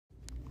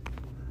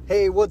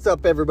Hey, what's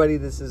up, everybody?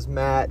 This is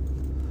Matt,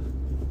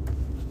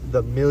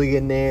 the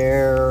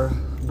Millionaire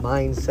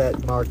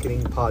Mindset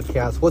Marketing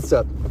Podcast. What's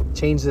up?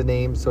 Changed the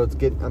name, so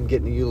I'm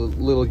getting you a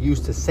little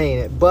used to saying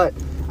it, but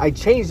I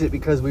changed it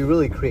because we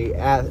really create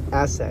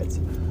assets.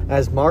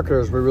 As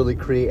marketers, we really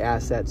create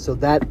assets. So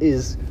that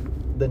is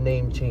the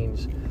name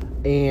change,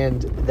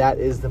 and that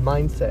is the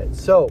mindset.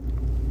 So,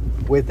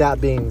 with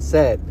that being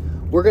said,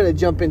 we're going to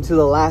jump into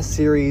the last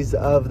series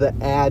of the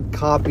ad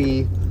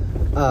copy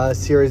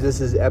series. This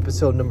is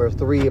episode number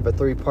 3 of a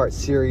 3-part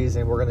series,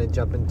 and we're going to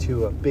jump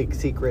into a big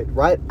secret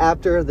right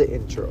after the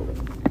intro.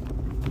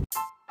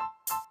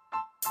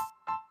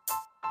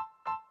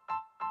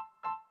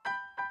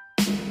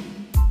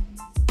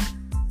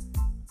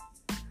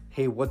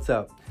 Hey, what's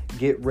up?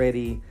 Get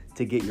ready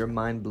to get your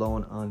mind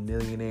blown on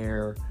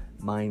millionaire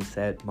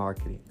mindset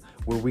marketing,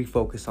 where we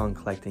focus on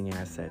collecting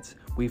assets.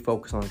 We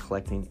focus on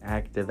collecting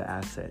active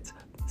assets,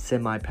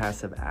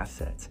 semi-passive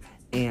assets,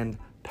 and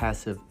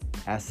passive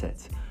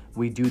assets.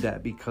 We do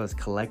that because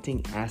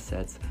collecting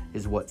assets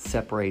is what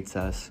separates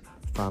us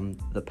from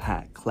the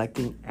pack.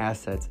 Collecting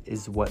assets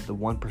is what the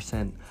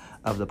 1%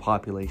 of the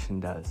population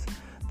does.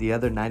 The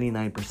other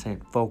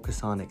 99%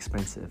 focus on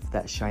expensive,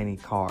 that shiny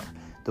car,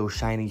 those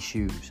shiny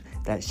shoes,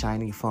 that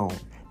shiny phone,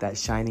 that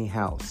shiny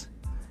house.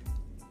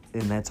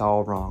 And that's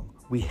all wrong.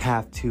 We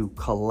have to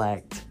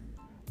collect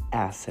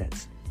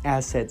assets.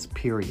 Assets,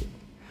 period.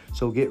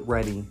 So get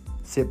ready,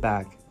 sit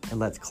back,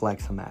 and let's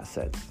collect some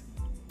assets.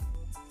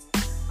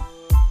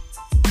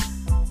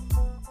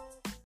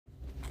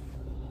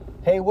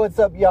 Hey, what's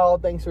up, y'all?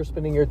 Thanks for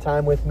spending your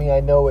time with me. I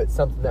know it's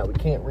something that we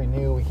can't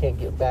renew, we can't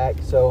get back,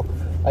 so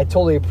I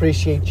totally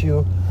appreciate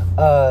you.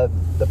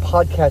 The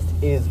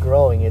podcast is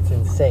growing. It's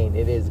insane.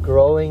 It is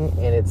growing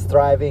and it's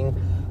thriving.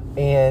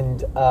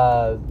 And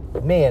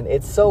man,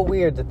 it's so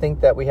weird to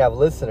think that we have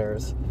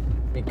listeners,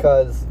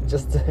 because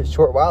just a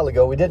short while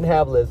ago we didn't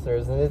have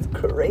listeners, and it's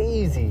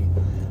crazy.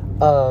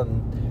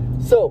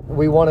 So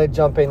we want to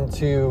jump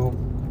into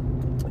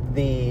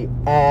the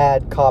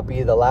ad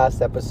copy, the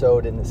last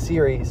episode in the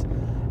series,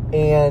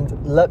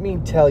 and let me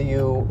tell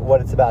you what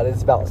it's about.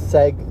 It's about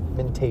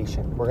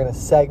segmentation. We're going to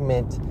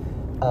segment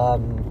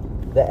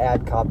the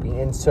ad copy,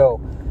 and so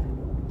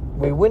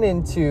we went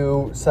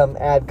into some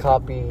ad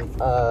copy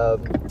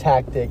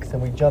tactics,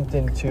 and we jumped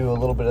into a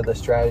little bit of the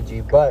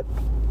strategy, but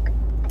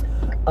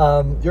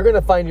you're going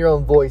to find your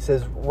own voice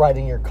as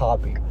writing your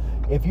copy.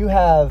 If you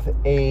have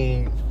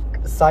a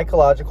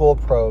psychological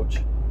approach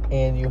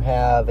and you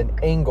have an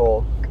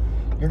angle,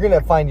 you're going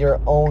to find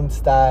your own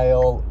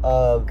style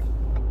of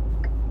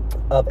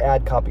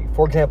ad copy.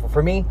 For example,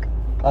 for me,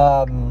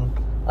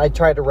 I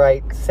tried to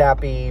write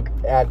sappy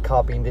ad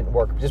copy and didn't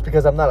work, just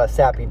because I'm not a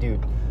sappy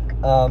dude.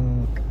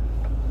 I'm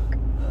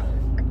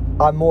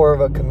more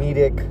of a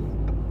comedic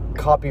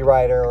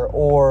copywriter,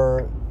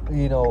 or,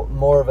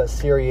 more of a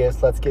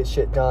serious, let's get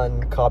shit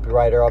done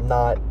copywriter. I'm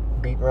not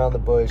beating around the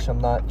bush. I'm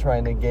not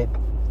trying to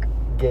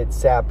get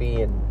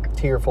sappy and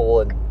tearful.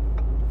 And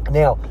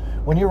now,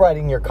 when you're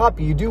writing your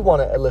copy, you do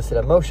want to elicit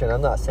emotion.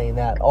 I'm not saying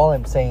that. All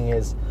I'm saying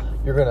is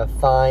you're going to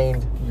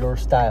find your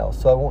style.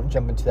 So I won't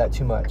jump into that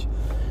too much.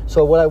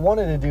 So what I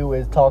wanted to do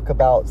is talk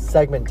about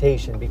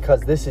segmentation,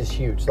 because this is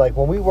huge. Like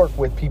when we work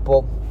with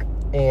people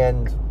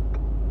and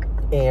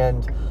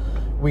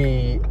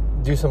we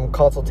do some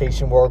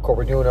consultation work, or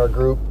we're doing our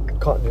group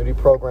continuity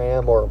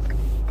program, or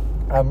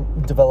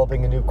I'm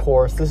developing a new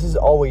course, this is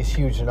always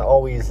huge and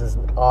always is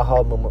an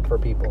aha moment for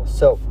people.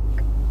 So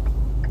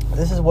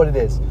this is what it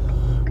is.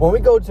 When we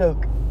go to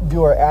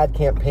do our ad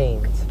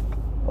campaigns,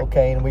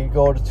 okay, and we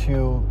go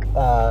to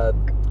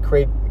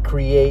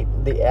create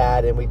the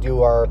ad, and we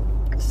do our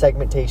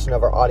segmentation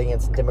of our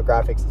audience and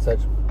demographics and such,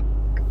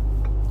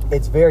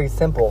 it's very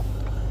simple,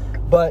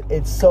 but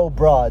it's so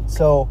broad.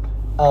 So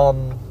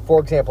for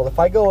example, if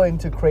I go in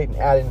to create an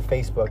ad in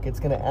Facebook, it's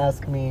going to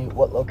ask me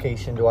what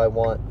location do I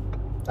want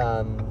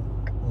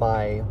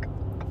my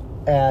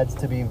ads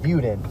to be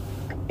viewed in.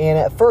 And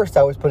at first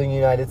I was putting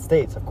United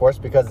States, of course,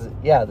 because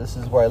this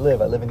is where I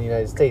live. I live in the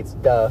United States,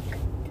 duh.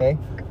 Okay.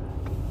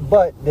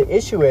 But the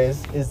issue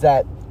is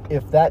that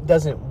if that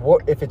doesn't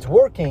work, if it's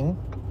working,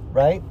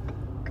 right,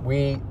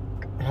 we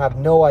have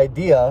no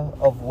idea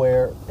of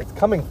where it's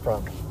coming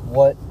from,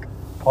 what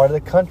part of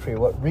the country,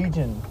 what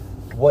region,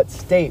 what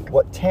state,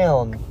 what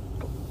town,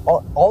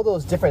 all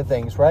those different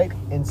things, right?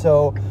 And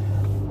so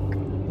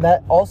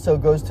that also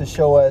goes to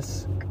show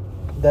us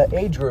the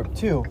age group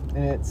too.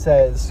 And it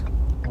says,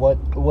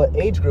 what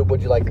age group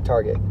would you like to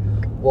target?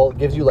 Well, it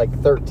gives you like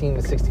 13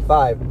 to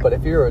 65, but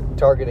if you're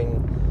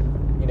targeting,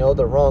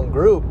 the wrong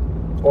group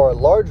or a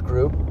large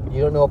group,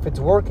 you don't know if it's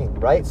working,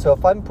 right? So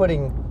if I'm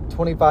putting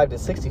 25 to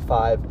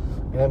 65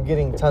 and I'm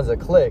getting tons of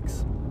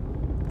clicks,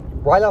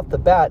 right off the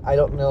bat, I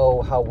don't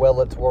know how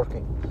well it's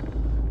working.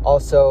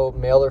 Also,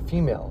 male or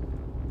female.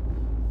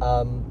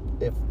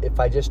 If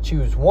I just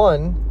choose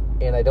one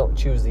and I don't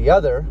choose the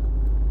other,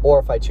 or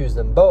if I choose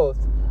them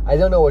both, I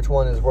don't know which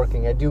one is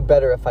working. I do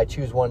better if I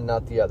choose one,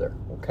 not the other.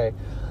 Okay.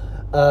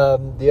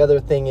 The other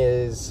thing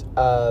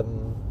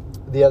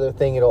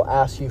it'll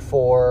ask you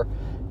for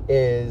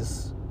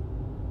is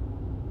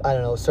I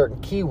don't know, certain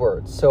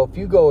keywords. So if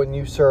you go and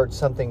you search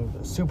something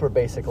super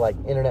basic like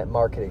internet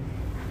marketing,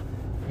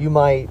 you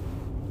might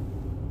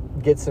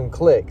get some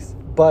clicks.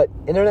 But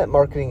internet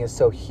marketing is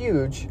so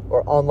huge,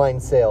 or online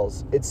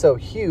sales, it's so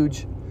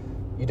huge,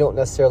 you don't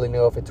necessarily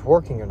know if it's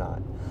working or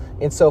not.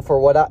 And so for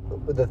what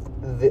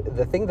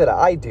the thing that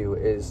I do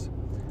is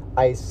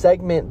I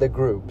segment the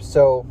group.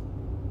 So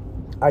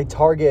I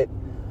target,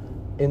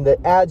 in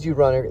the ads you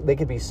run, they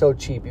could be so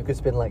cheap. You could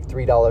spend like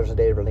 $3 a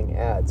day running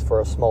ads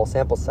for a small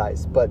sample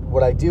size. But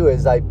what I do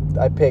is I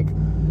pick,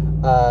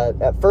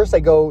 at first I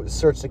go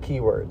search the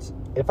keywords.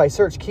 If I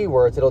search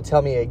keywords, it'll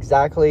tell me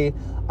exactly,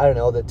 I don't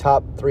know, the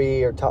top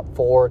 3 or top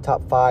 4,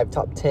 top 5,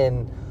 top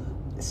 10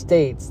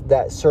 states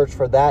that search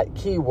for that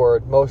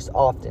keyword most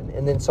often.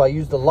 And then so I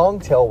use the long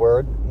tail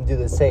word and do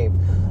the same.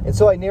 And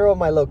so I narrow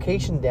my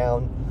location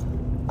down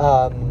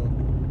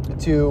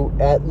to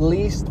at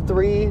least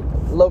 3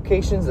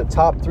 locations, the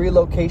top 3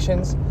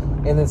 locations.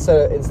 And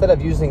instead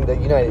of using the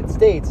United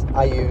States,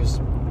 I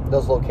use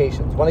those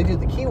locations. When I do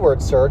the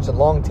keyword search, the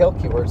long tail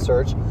keyword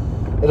search,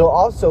 it'll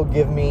also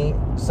give me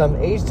some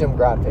age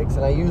demographics,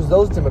 and I use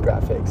those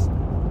demographics.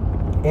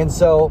 And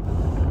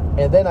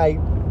then I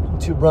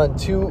to run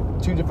two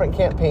different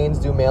campaigns,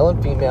 do male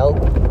and female.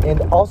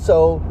 And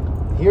also,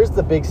 here's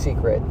the big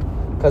secret,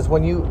 because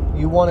when you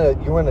want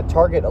to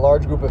target a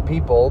large group of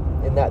people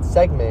in that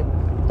segment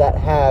that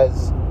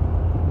has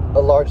a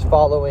large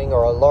following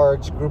or a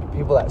large group of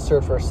people that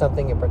search for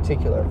something in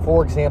particular.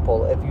 For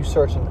example, if you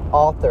search an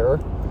author,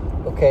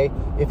 okay,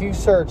 if you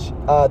search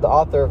the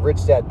author of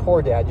Rich Dad,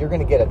 Poor Dad, you're going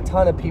to get a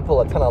ton of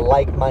people, a ton of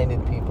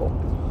like-minded people.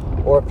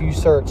 Or if you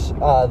search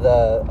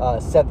the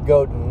Seth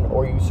Godin,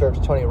 or you search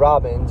Tony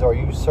Robbins, or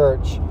you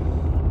search,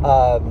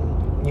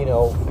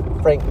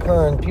 Frank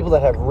Kern, people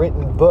that have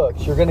written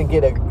books, you're going to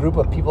get a group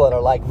of people that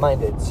are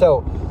like-minded.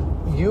 So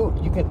you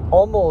can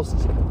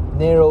almost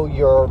narrow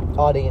your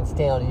audience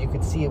down, and you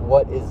can see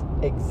what is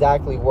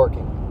exactly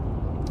working.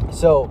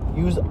 So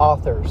use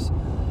authors.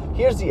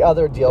 Here's the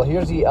other deal.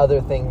 Here's the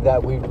other thing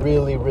that we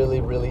really, really,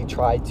 really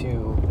try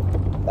to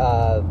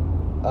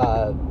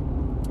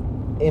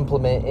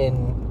implement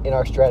in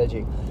our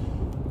strategy.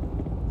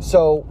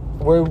 So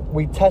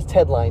we test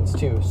headlines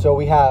too. So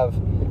we have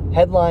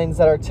headlines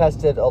that are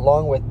tested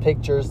along with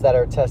pictures that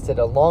are tested,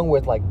 along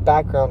with like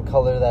background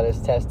color that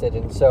is tested.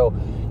 And so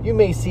you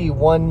may see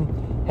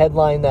one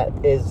headline that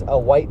is a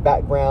white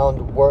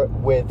background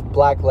with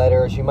black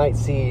letters. You might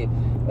see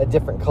a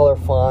different color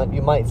font.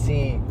 You might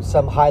see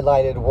some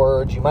highlighted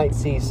words. You might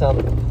see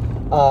some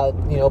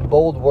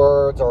bold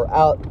words or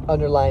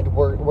underlined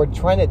words. We're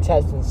trying to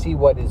test and see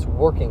what is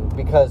working,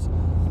 because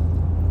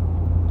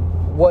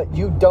what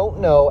you don't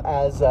know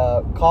as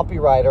a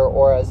copywriter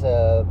or as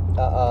a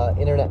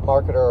internet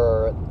marketer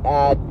or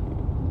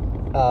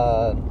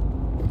a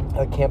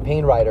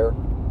campaign writer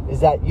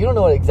is that you don't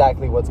know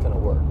exactly what's going to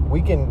work.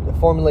 We can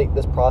formulate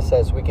this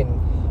process. We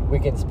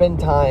can spend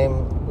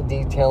time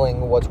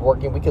detailing what's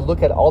working. We can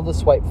look at all the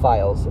swipe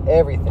files,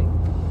 everything.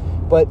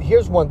 But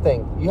here's one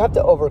thing. You have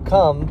to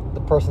overcome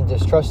the person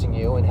distrusting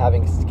you and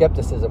having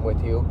skepticism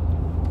with you,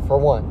 for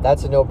one.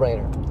 That's a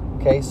no-brainer.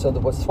 Okay, so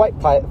the swipe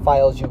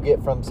files you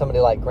get from somebody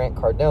like Grant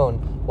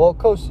Cardone, well,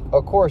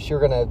 of course you're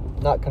going to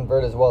not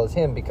convert as well as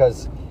him,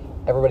 because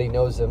everybody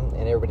knows him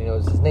and everybody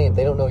knows his name.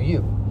 They don't know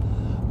you.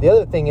 The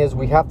other thing is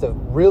we have to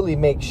really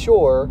make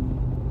sure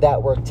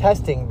that we're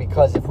testing,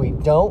 because if we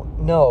don't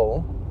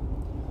know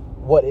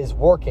what is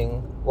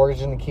working, we're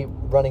just going to keep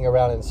running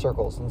around in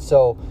circles. And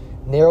so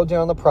narrow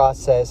down the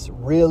process,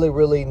 really,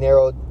 really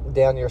narrow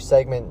down your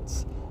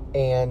segments,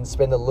 and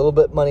spend a little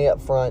bit of money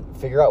up front,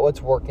 figure out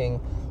what's working,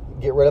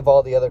 get rid of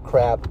all the other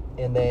crap,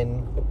 and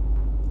then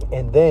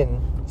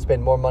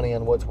spend more money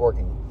on what's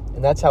working.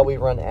 And that's how we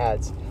run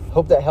ads.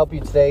 Hope that helped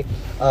you today.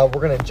 We're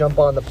going to jump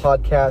on the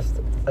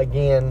podcast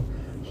again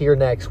here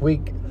next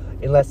week,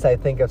 unless I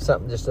think of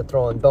something just to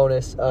throw in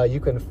bonus. You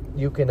can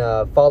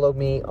follow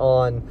me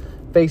on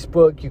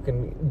Facebook. You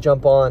can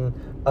jump on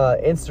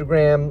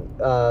Instagram.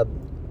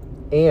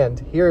 And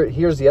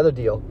here's the other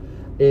deal,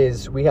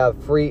 is we have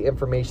free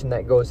information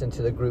that goes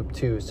into the group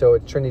too. So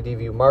it's Trinity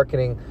View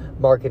Marketing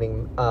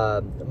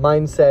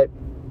Mindset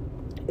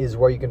is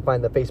where you can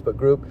find the Facebook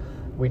group.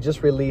 We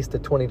just released a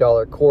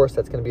 $20 course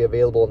that's going to be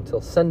available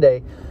until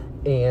Sunday,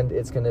 and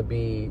it's going to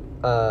be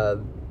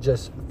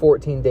just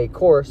 14-day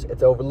course.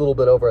 It's a little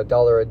bit over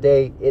 $1 a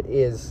day. It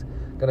is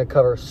going to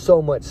cover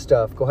so much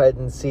stuff. Go ahead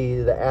and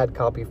see the ad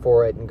copy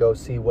for it and go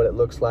see what it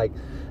looks like.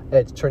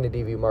 It's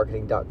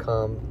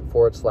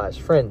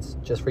trinityviewmarketing.com/friends,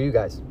 just for you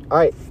guys. All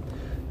right,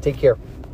 take care.